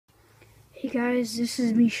Hey guys, this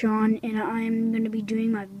is me, Sean, and I'm going to be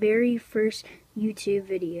doing my very first YouTube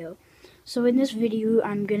video. So in this video,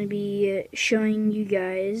 I'm going to be showing you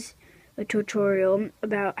guys a tutorial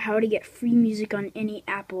about how to get free music on any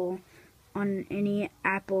Apple iPad,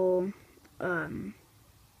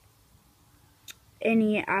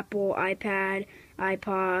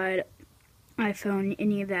 iPod, iPhone,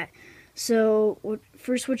 any of that. So what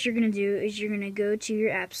you're going to do is you're going to go to your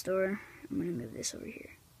App Store. I'm going to move this over here.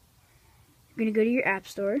 You're going to go to your App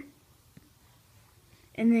Store,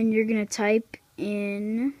 and then you're going to type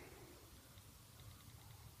in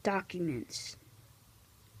Documents.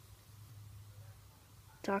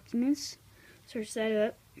 Search that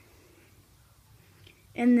up.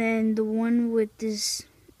 And then the one with this,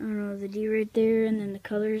 I don't know, the D right there, and then the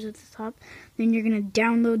colors at the top, then you're going to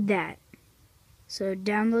download that. So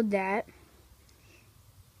download that.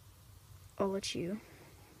 I'll let you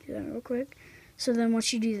do that real quick. So then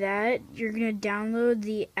once you do that, you're going to download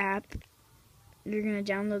the app. You're going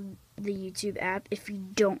to download the YouTube app if you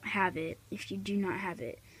don't have it, if you do not have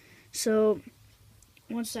it. So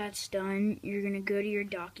once that's done, you're going to go to your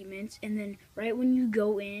documents, and then right when you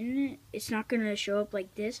go in, it's not going to show up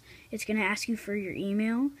like this. It's going to ask you for your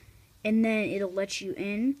email, and then it'll let you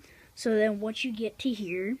in. So then once you get to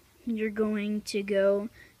here, you're going to go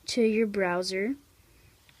to your browser,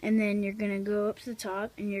 and then you're going to go up to the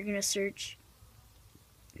top, and you're going to search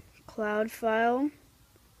cloudfile.co.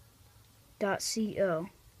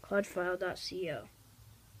 Cloudfile.co.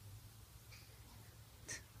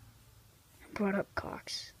 Brought up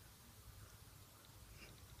Cox.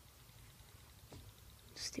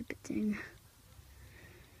 Stupid thing.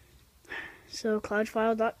 So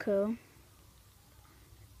cloudfile.co.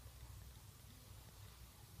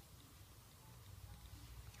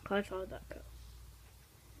 Cloudfile.co.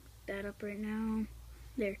 That up right now.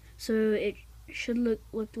 There. So it should look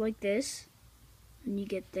like this when you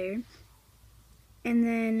get there. And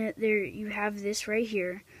then there you have this right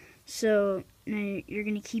here. So now you're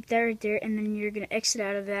gonna keep that right there, and then you're gonna exit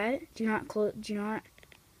out of that. Do not close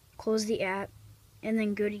the app, and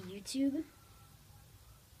then go to YouTube.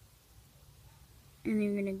 And then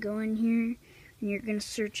you're gonna go in here, and you're gonna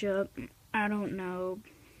search up, I don't know,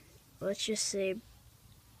 let's just say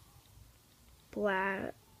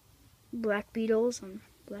Black Beatles.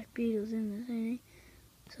 Black Beatles in this thing.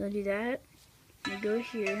 So I do that. I go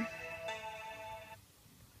here.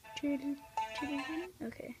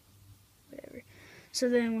 Okay, whatever. So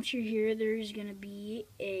then once you're here, there's gonna be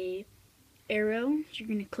a arrow. So you're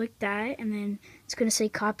gonna click that, and then it's gonna say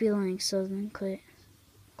copy link. So then click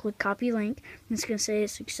copy link, and it's gonna say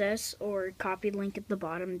success or copy link at the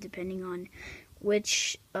bottom, depending on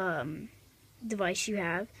which device you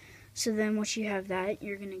have. So then once you have that,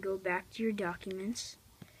 you're gonna go back to your documents,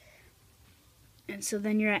 and so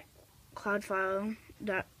then you're at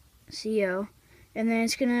cloudfile.co. And then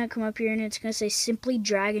it's going to come up here, and it's going to say simply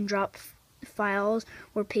drag and drop files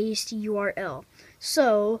or paste URL.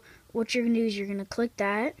 So what you're going to do is you're going to click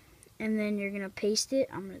that, and then you're going to paste it.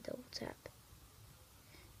 I'm going to double tap.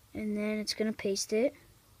 And then it's going to paste it.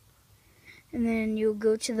 And then you'll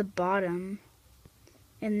go to the bottom,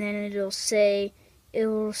 and then it'll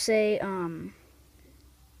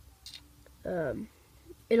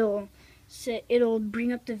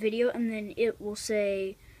bring up the video, and then it will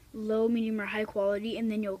say low, medium, or high quality,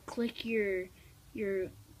 and then you'll click your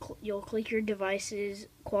device's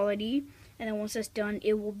quality, and then once that's done,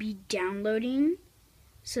 it will be downloading.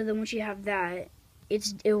 So then once you have that,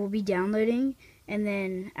 it will be downloading, and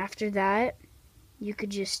then after that, you could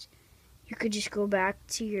just go back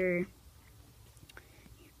to your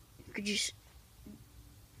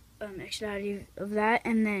exit out of that,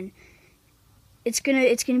 and then it's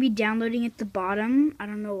gonna be downloading at the bottom. I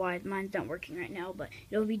don't know why mine's not working right now, but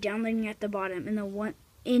it'll be downloading at the bottom, and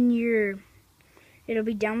it'll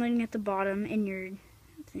be downloading at the bottom in your,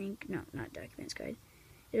 not documents guide.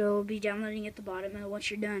 It'll be downloading at the bottom, and once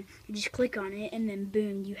you're done, you just click on it, and then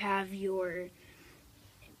boom, you have your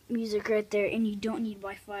music right there, and you don't need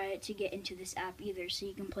Wi-Fi to get into this app either, so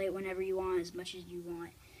you can play it whenever you want, as much as you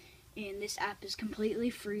want. And this app is completely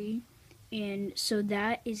free, and so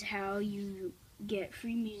that is how you get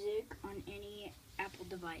free music on any Apple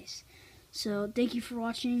device. So thank you for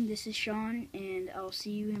watching. This is Sean, and I'll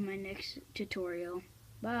see you in my next tutorial.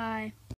 Bye.